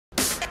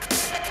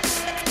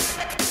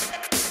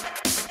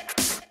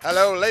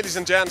Hello ladies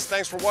and gents,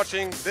 thanks for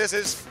watching. This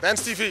is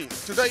Dance TV.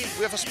 Today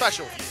we have a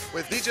special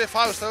with DJ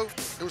Fausto,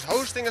 who's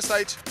hosting a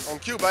stage on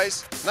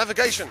Qbase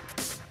Navigation.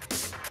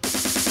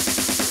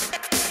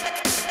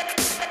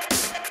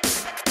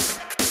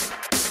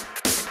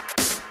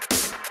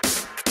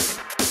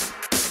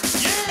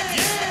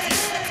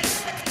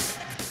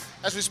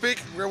 As we speak,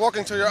 we're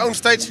walking to your own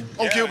stage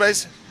on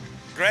Qbase.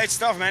 Great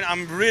stuff, man.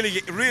 I'm really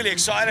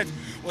excited.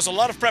 It was a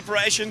lot of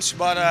preparations,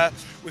 but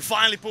we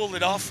finally pulled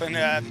it off, and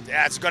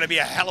yeah, it's going to be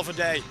a hell of a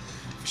day,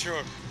 for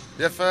sure.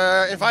 You've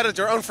invited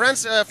your own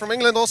friends from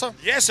England also?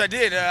 Yes, I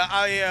did.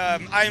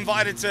 I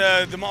invited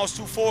the most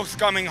two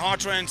forthcoming hard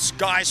trance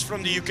guys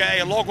from the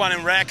UK, Louk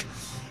and Wragg.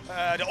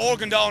 The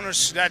organ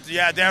donors that,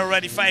 yeah, they're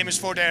already famous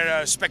for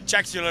their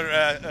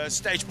spectacular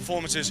stage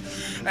performances.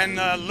 And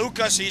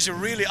Lucas, he's a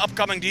really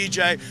upcoming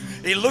DJ.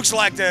 He looks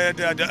like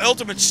the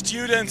ultimate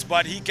student,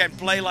 but he can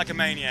play like a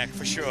maniac,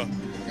 for sure.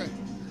 Okay.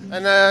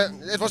 And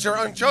it was your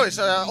own choice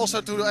also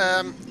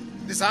to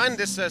design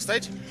this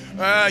stage?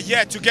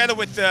 Yeah, together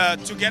with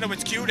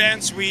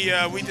Qdance,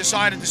 we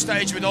decided the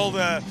stage with all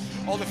the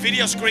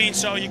video screens,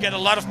 so you get a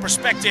lot of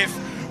perspective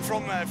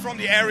from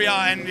the area,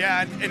 and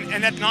yeah,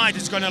 and at night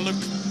it's gonna look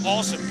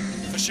awesome,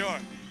 for sure.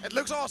 It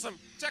looks awesome.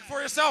 Check for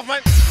yourself,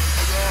 mate.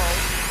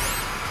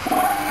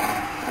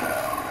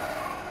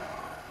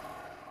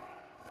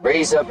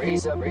 Raise up,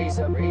 raise up, raise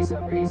up, raise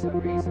up, raise up,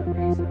 raise up,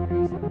 raise up,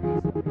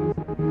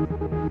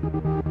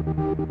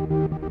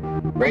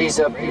 raise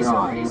up, raise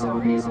up, raise up,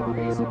 raise up, raise up,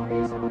 raise up, raise up,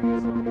 raise up.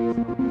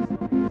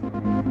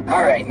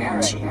 All right, now,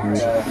 so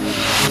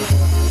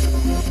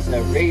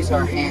raise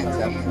our hands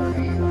up.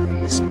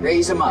 Just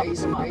raise them up.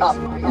 Up,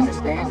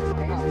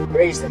 understand?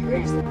 Raise them,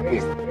 raise them,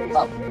 raise them.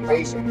 Up,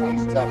 raise your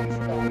hands up.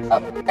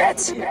 Up.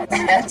 That's it.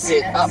 That's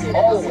it. Up,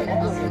 all the way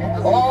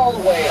up. All the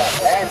way up.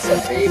 That's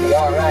it, baby.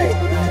 All right.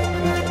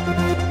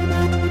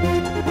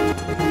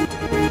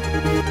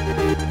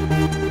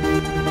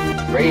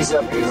 Raise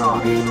up your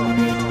arms.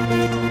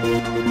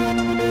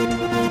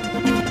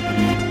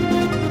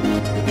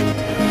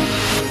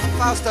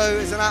 Fausto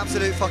is an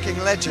absolute fucking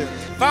legend.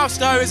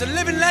 Fausto is a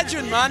living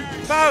legend, man.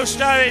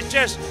 Fausto is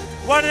just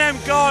one of them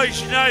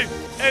guys, you know,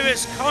 who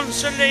is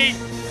constantly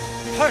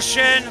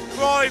pushing,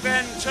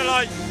 driving to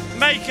like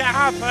make it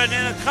happen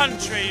in a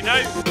country, you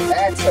know.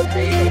 That's a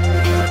baby.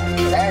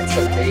 That's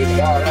a baby,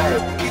 all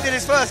right. He did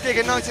his first gig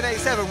in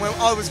 1987 when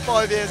I was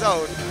 5 years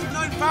old. I've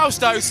known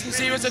Fausto since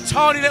he was a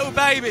tiny little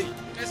baby.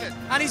 Is it?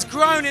 And he's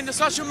grown into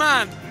such a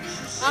man.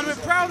 And we're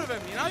proud of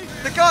him, you know?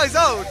 The guy's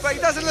old, but he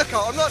doesn't look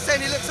old. I'm not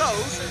saying he looks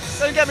old.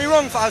 Don't get me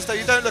wrong, Fausto,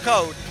 you don't look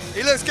old.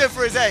 He looks good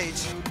for his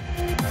age.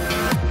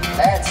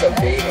 That's a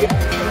baby.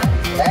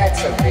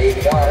 That's a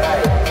baby, all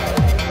right.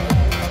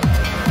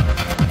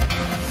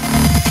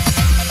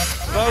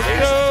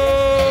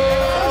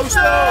 Fausto!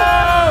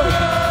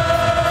 Fausto!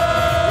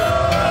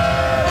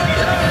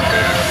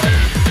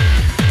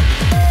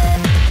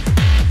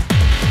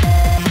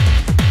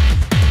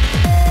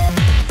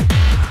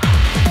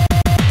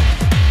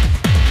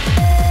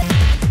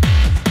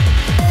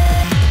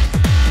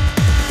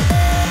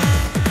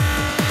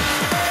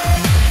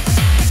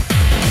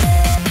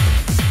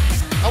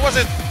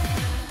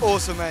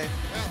 Awesome, mate.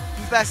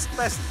 Best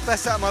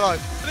set of my life.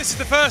 This is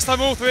the first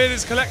time all three of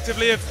us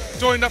collectively have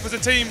joined up as a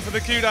team for the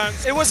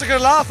Qdance. It was a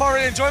good laugh. I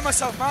really enjoyed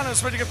myself, man. It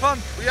was really good fun.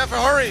 We have to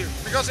hurry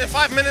because in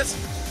 5 minutes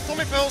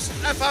Tommy Pulse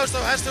and Fausto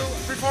has to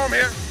perform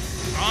here.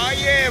 Oh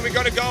yeah, we're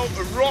gonna go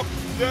rock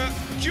the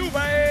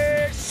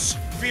Qbase.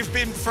 We've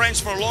been friends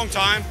for a long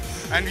time,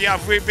 and yeah,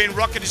 we've been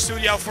rocking the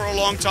studio for a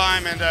long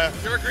time. And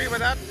you agree with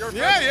that?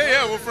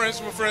 Yeah. We're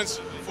friends. We're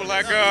friends. For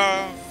like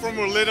from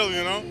we're little,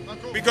 you know.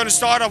 we're gonna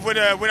start off with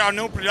our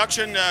new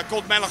production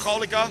called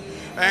Melancholica,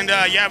 and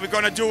yeah, we're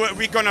gonna do it.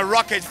 We're gonna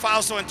rock it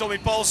Fausto and Tommy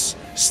Pulse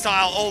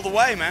style all the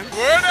way, man.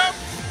 Word up!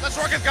 Let's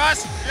rock it,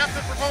 guys. You have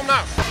to perform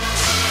now.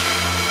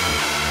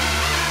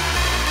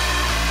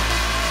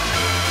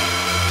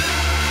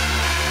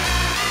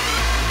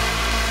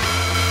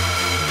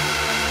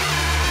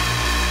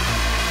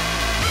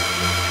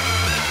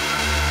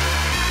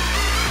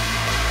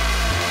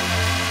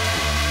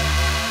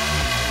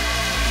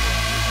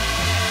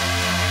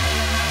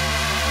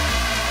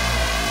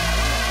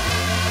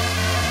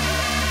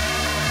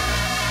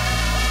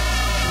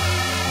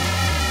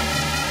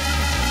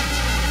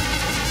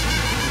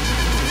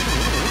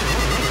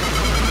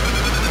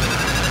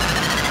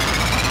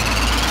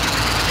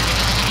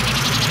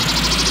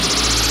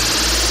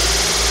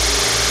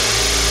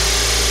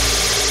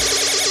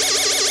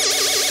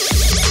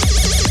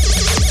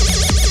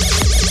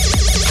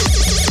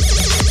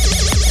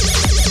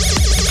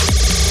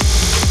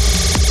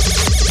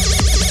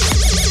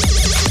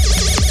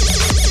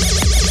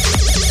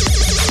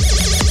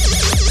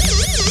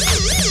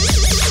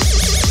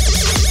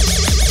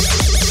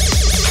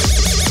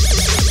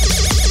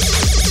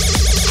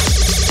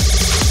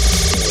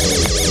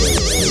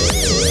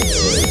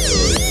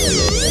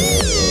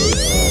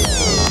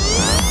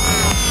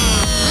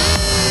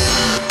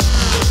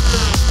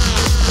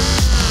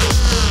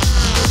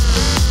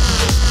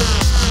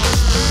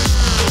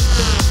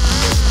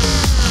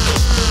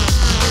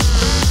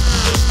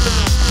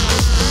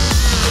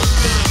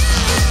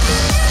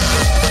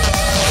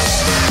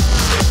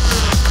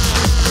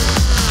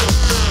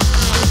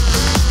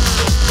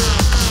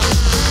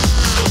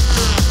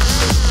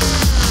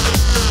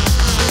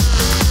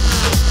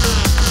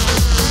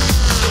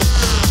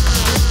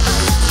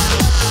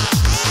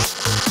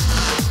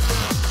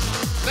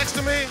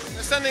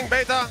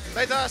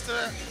 us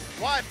the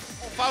wife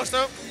of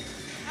Fausto.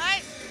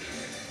 Hi.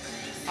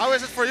 How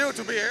is it for you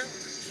to be here?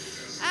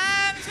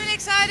 It's really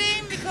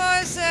exciting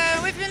because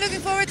we've been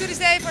looking forward to this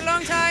day for a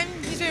long time.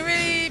 He's been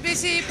really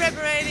busy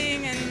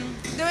preparing and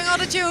doing all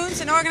the tunes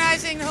and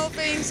organizing the whole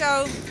thing.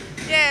 So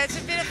yeah, it's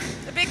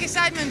a big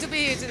excitement to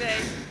be here today.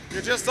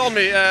 You just told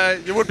me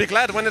you would be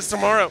glad when it's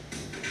tomorrow.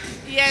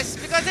 Yes,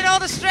 because then all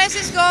the stress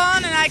is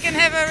gone and I can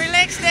have a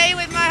relaxed day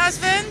with my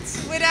husband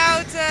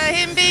without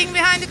him being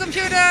behind the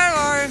computer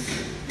or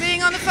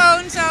being on the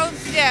phone. So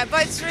yeah,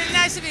 but it's really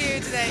nice to be here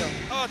today.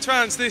 Our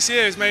trance this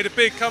year has made a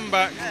big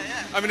comeback.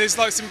 I mean, there's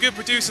like some good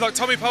producers, like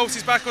Tommy Pulse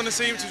is back on the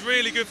scene, which is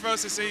really good for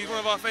us to see. He's one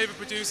of our favourite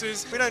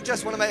producers. We don't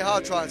just want to make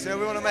hard trance, you know,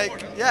 we want to make,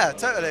 yeah,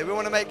 totally, we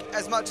want to make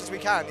as much as we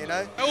can, you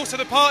know. Also,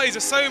 the parties are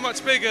so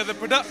much bigger, the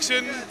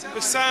production,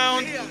 the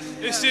sound,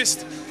 it's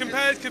just,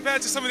 compared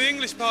to some of the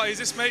English parties,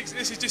 this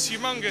is just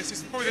humongous.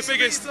 It's probably the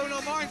biggest.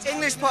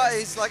 English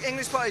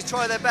parties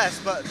try their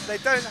best, but they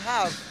don't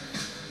have,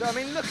 I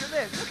mean, look at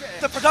this, look at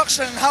it. The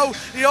production and how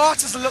the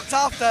artists are looked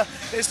after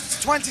is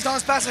 20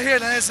 times better here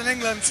than it is in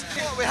England.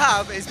 What we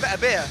have is better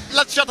beer.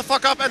 Let's shut the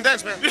fuck up and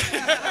dance, man.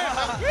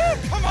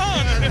 Come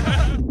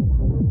on!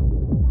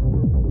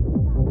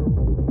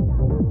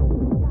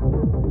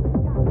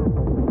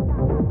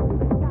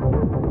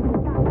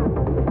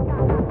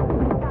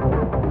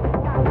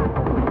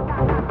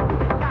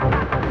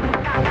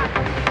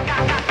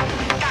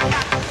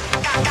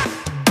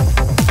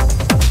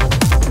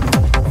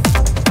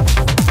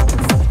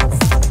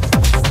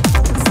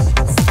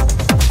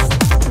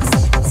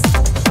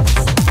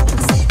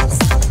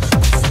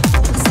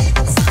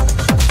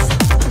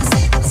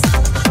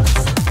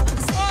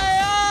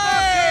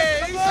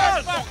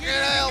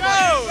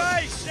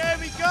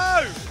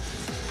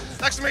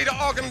 Next to me,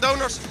 the organ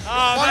donors.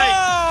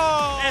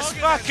 It's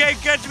fucking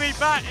good to be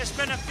back. It's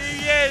been a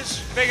few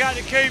years. Big out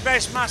the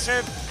Qbase,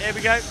 massive. Here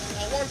we go.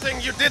 Well, one thing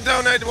you did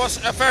donate was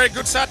a very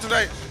good set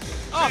today.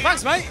 Oh,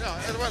 thanks, mate.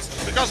 Yeah, it was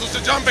because of the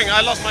jumping.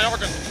 I lost my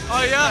organ.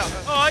 Oh, yeah.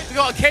 All right. You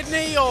got a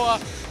kidney or a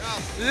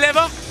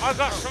liver? I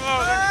got some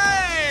organ.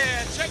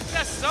 Hey, check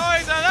the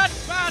size of that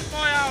bad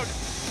boy out.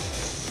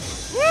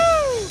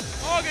 Woo!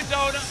 Organ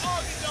donor,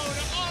 organ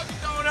donor, organ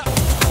donor.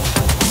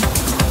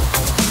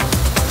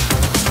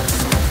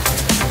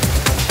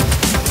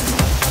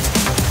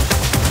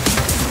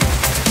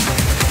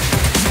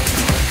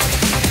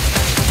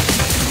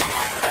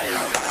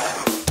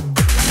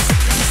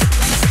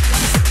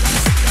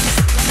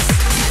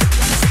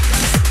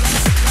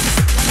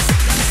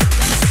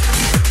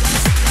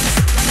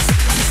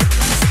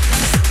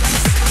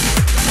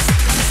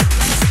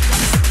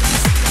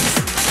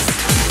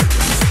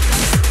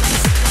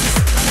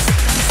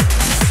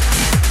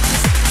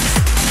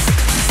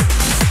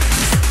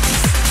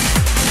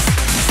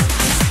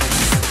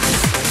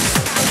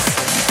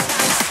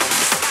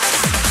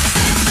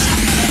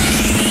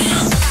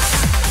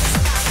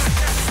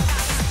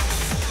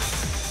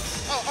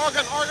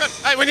 Organ.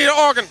 Hey, we need an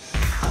organ.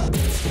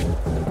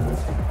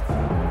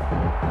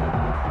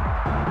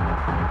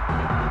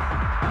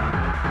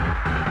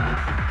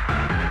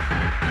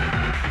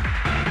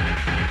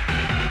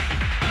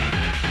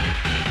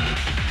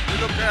 You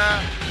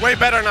look way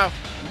better now.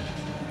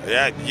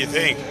 Yeah, you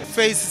think?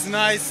 Face is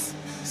nice,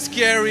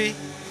 scary,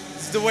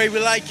 it's the way we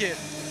like it.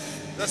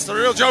 That's the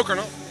real Joker,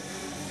 no?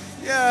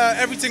 Yeah,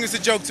 everything is a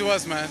joke to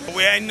us, man.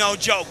 We ain't no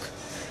joke.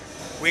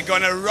 We're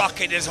gonna rock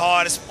it as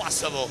hard as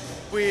possible.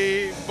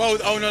 We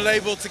both own a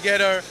label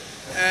together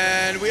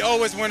and we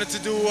always wanted to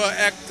do an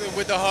act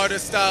with the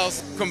hardest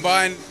styles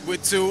combined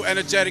with two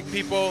energetic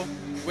people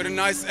with a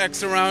nice act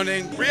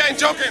surrounding. We ain't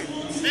joking.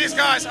 These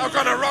guys are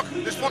gonna rock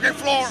this fucking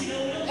floor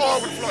all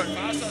over the floor.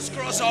 Fausto's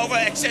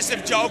crossover,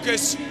 excessive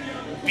jokers.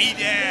 Be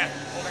there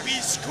or be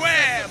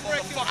square,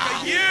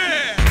 motherfucker,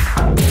 yeah!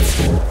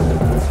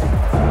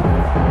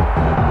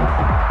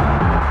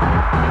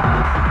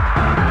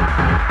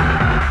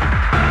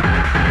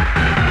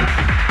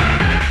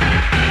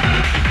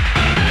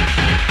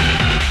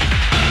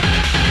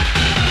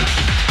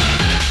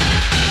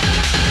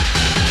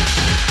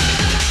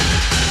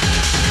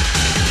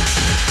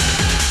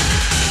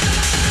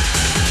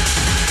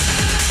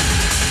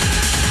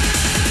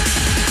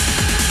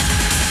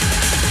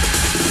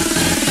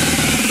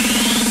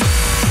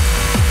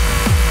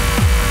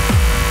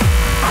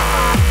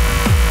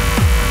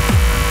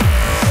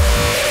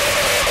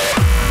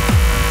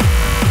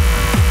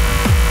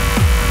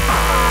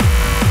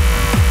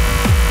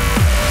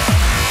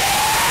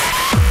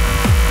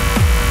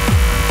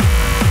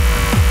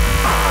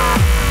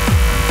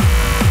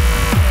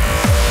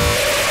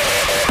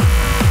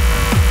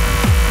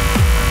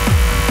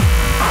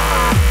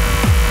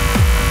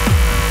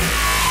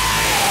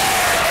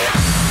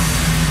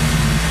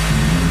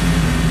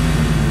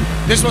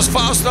 This was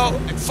Fausto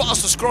and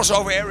Fausto's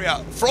crossover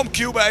area from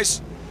Qbase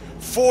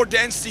for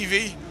Dance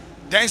TV.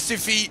 Dance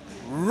TV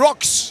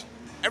rocks.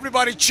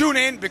 Everybody tune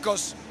in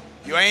because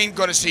you ain't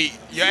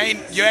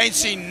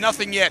seen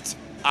nothing yet.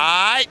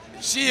 Alright,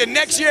 see you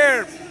next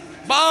year.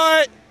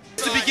 Bye.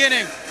 It's the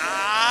beginning.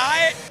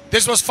 Alright.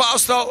 This was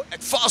Fausto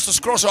at Fausto's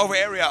crossover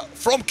area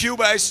from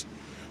Qbase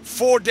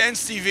for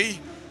Dance TV.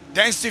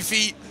 Dance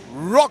TV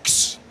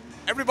rocks.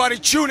 Everybody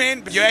tune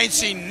in, but you ain't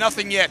seen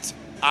nothing yet.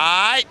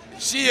 Alright,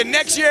 see you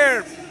next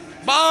year.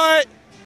 Bye.